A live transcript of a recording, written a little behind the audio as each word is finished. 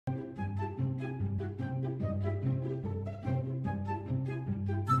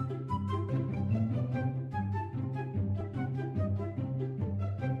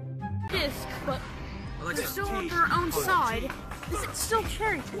disc, but Alexa, they're still on T. their own side. Is it still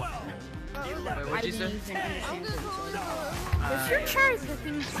cherry picking? Wait, what'd you say? If you're cherry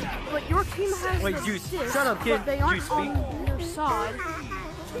picking, but your team has Wait, the Juice, disc, shut up, kid. but they aren't Juice, on your side,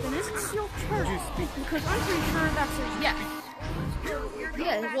 then is it still cherry? Juice, speak. Because I'm pretty sure that's a yes.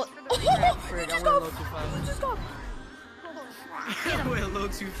 Yeah, well, Frick, I went a little too fast. Just go. I went a little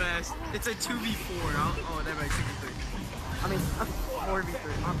too fast. It's a 2v4. Oh, never mind, 2v3. I mean,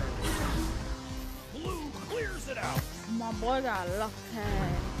 4v3. My bad. Blue clears it out. my boy got lucky.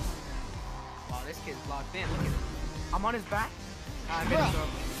 Wow, this kid's locked in. Look at him. I'm on his back. I made him go.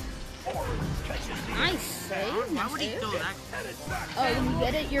 Nice save. Why would he throw that? Oh, you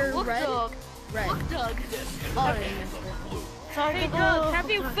get it? You're Look, red? Doug. Red. Look, Doug. Oh, I didn't miss it. Sorry, hey, Doug, have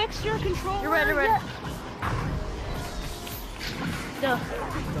you fixed your controller? You're red, you're red. Doug,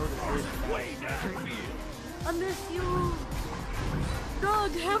 Way downfield. I miss you.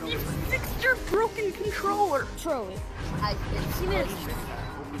 Doug, have you fixed your broken controller? Throw it. It's finished.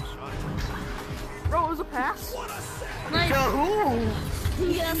 Bro, it was a pass. Nice.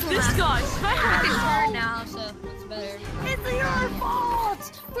 This guy's It's fast. hard now, so it's better. It's your fault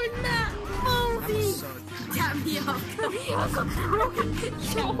for not moving. Tap me up. Broken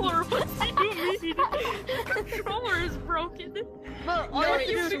controller. What do you mean? The controller is broken. But all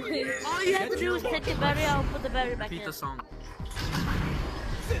you have to do is take the battery out and put the battery back Repeat in. the song.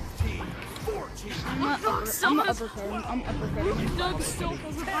 15, 14. I'm a uppercut. I'm uppercut. Doug still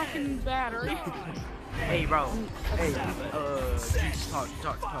has a fucking battery. Hey, bro. Hey, Juice, talk.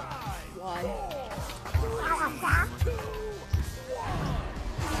 Why?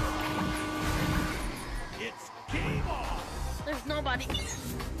 It's game on. There's nobody.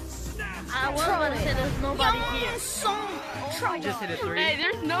 I was about to say there's nobody here. I just hit a 3. Hey,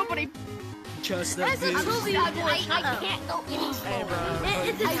 there's nobody. Just a That's a bit. totally I can't go any Hey, bro.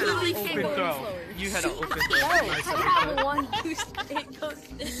 It's a totally can't Open go any throw. slower. You had an open throw. I Nice have uppercut. one juice. It goes.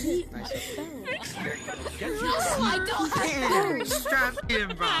 No, I don't have battery. Strap him,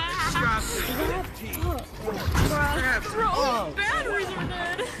 bro. Strap him. Bro, batteries are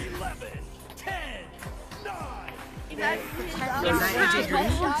dead. 11, 10, 9. Is that AJ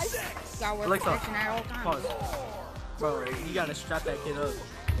Green? Gotta work Alexa, protection at all times. pause. Bro, you gotta strap that kid up.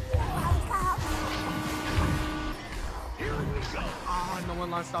 Oh, no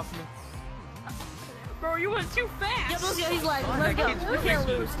one line stopped me. Bro, you went too fast. He's like, Oh, let's that go. kid's We can't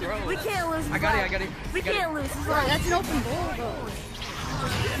quick. lose. Bro. We can't lose. I got it. We can't lose. He's like, that's an open goal, though.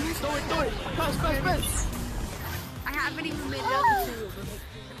 Throw it. Pass. I haven't even made it up to two.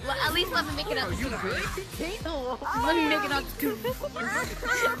 Well, at least let me make it up to two. Let me make it up to two.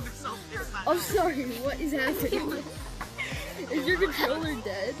 I'm sorry, what is happening? Is your controller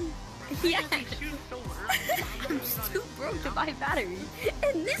dead? Yeah. I'm too broke to buy battery.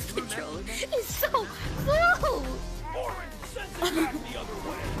 And this controller is so slow. Orange sends it back the other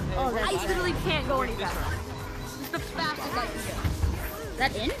way. Oh, I literally can't go any faster. It's the fastest I can go.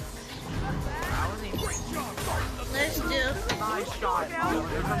 That in? Let's do. Nice shot. Oh,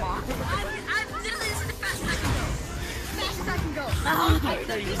 never mind. I'm literally this is the fastest I can go. Fastest I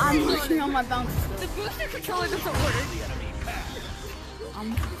can go. I'm looking on my bounce. The booster controller doesn't work.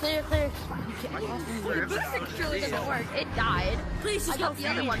 Clear. The booster controller doesn't work. It died. Please just got the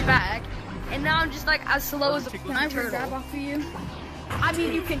other one back. And now I'm just like as slow as a Can I grab off of you? I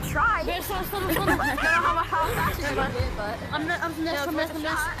mean, you can try. I don't know how fast you can get, but I'm nest.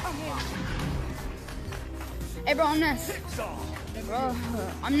 Hey, bro, I'm nest. Bro,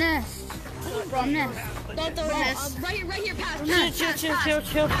 I'm nest. Bro, I'm nest. Don't throw nest. Right here, pass.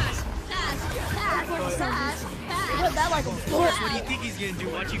 Chill. Pass. Put that like a bullet. What do you think he's gonna do?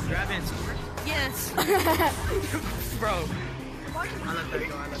 Watch you grab it and score? Yes. Bro. I let that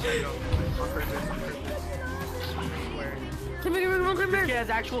go. On purpose. Come here. This kid has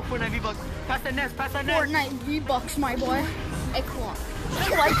actual Fortnite V-Bucks. Pass that nest. Fortnite V-Bucks, my boy. Hey, come on. I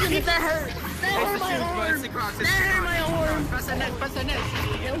like it if that hurt. That hurt my arm. It's the Crocs. That hurt my arm. Press that net.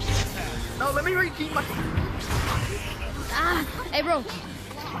 No, let me repeat my... Ah, hey, bro.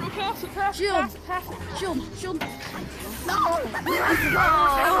 Pass. Shield. No. It's in my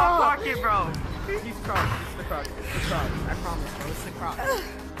pocket, bro. He's Crocs. It's the Crocs. I promise, bro. It's the Crocs.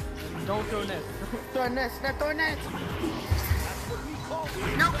 Don't throw nest. Throw nest.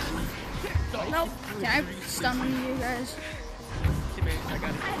 Nope. Can I stun one of you guys? I got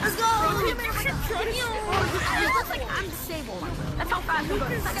it. Let's go. It looks like I'm disabled. That's how fast I'm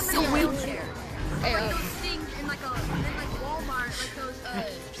going. It's like I'm in a wheelchair. Hey, things in like Walmart, like those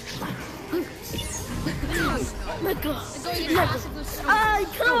Let go. Going in massive.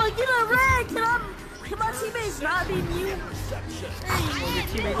 Come on, get a red. Come on, teammates, Robin, you. I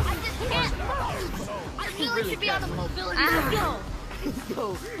just can't. I really should be on the mobility. Let's go.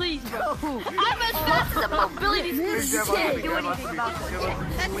 Go. Please, bro. I'm as fast as a mobility scooter. You can't do anything about this.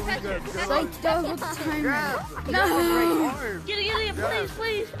 Like, that was the timer. No. Get it,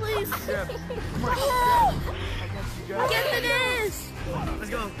 please. Get to this. Let's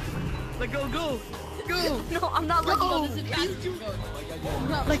go. Let go. No, I'm not letting go. This is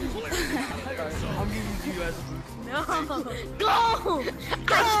I'm giving you as a boost. No. Go.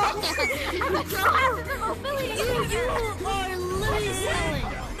 You are literally selling.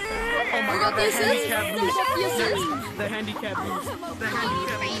 Oh my god, the handicap boost. The handicap boost.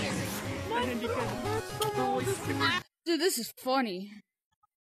 Dude, this is funny.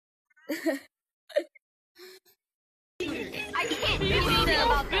 I can't do anything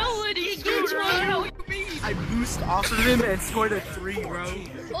about Mobility scooter. I boosted off of him and scored a 3, bro.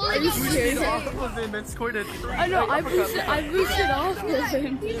 Are you serious? Off of him and scored a 3. I know, I boosted off of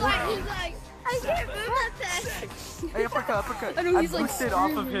him. He's like, I can't move that fast. Hey, uppercut. I know, he's like boosted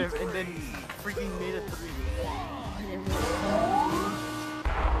off of him and then freaking made a 3.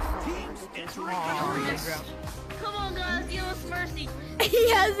 Come on, guys, give us mercy. He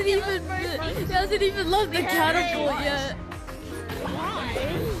hasn't even left the catapult yet.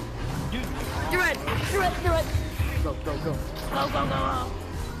 Do it. Go. Go.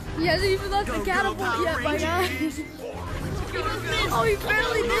 He hasn't even left the catapult yet, my guys. Oh, he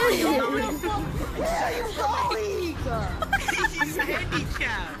barely did. He's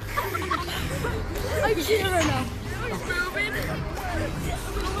handicapped. I can't right now.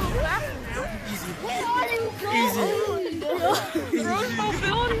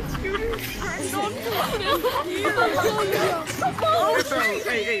 Mobility scooter turned on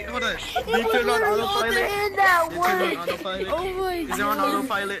Hey, hold on. They turned on autopilot. Oh my Is god. it on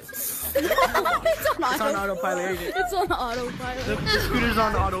autopilot? It's on autopilot, ain't it? It's on autopilot. The scooter's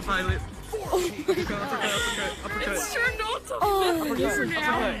on autopilot. Uppercut. turned on to Oh, this is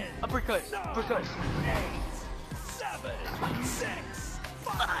Uppercut. 7, 6,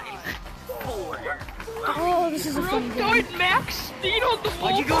 5, 4. oh, this is a fun game. going max speed on the wall.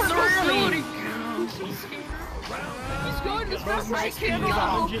 Why'd you go so early? He's going as fast as I can on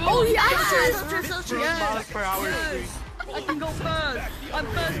the Oh, mobility. yes! Miles per hour. I can go fast. I'm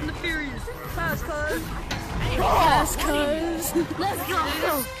fast and the furious. Fast, cuz. Yes, cuz. Let's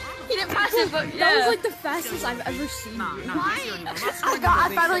go. He didn't pass it, but That was like the fastest I've ever seen. I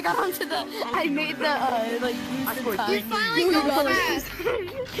finally got onto the. I made the like. You finally got it. fast.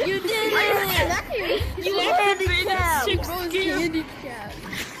 You did it! You handicapped. Bro, it's handicapped.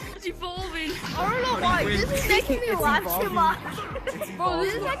 It's evolving. I don't know why. This is making me laugh too much. Bro,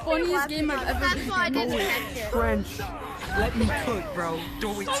 this is the funniest game I've ever That's been why I in. didn't catch it. French. Let me cook, bro.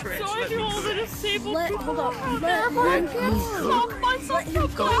 Don't we I'm trench. trying Let to me hold the cook. disabled Hold up. Let me cook. Stop myself from Go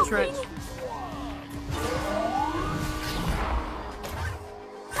clapping. trench.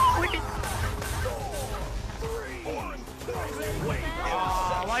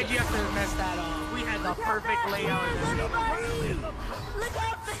 Why'd you have to mess that up? We had the perfect layout. Look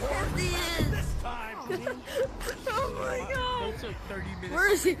how fast he is. Oh my god. It took 30 minutes. Where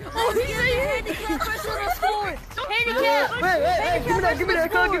is he? Oh, he's right here! Handicap person on the floor. Handicap. Hey, give me that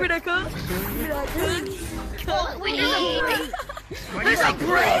car. Wait, there's a break. There's a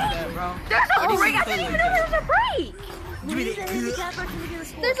break. There's a break. I didn't even know there was a break. Give me that.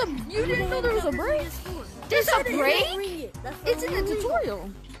 You didn't know there was a break? There's a break? It's in the tutorial.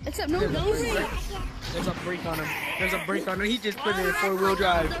 Except no, There's a brake on him. He just put it in 4-wheel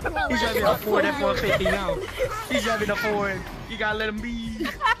drive. He's driving a Ford F-150 now. He's driving a Ford. You gotta let him be.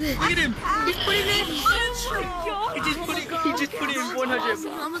 Look at him. He's putting it in. Oh my god. He just put it in 100.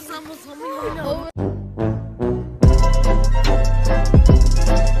 Oh.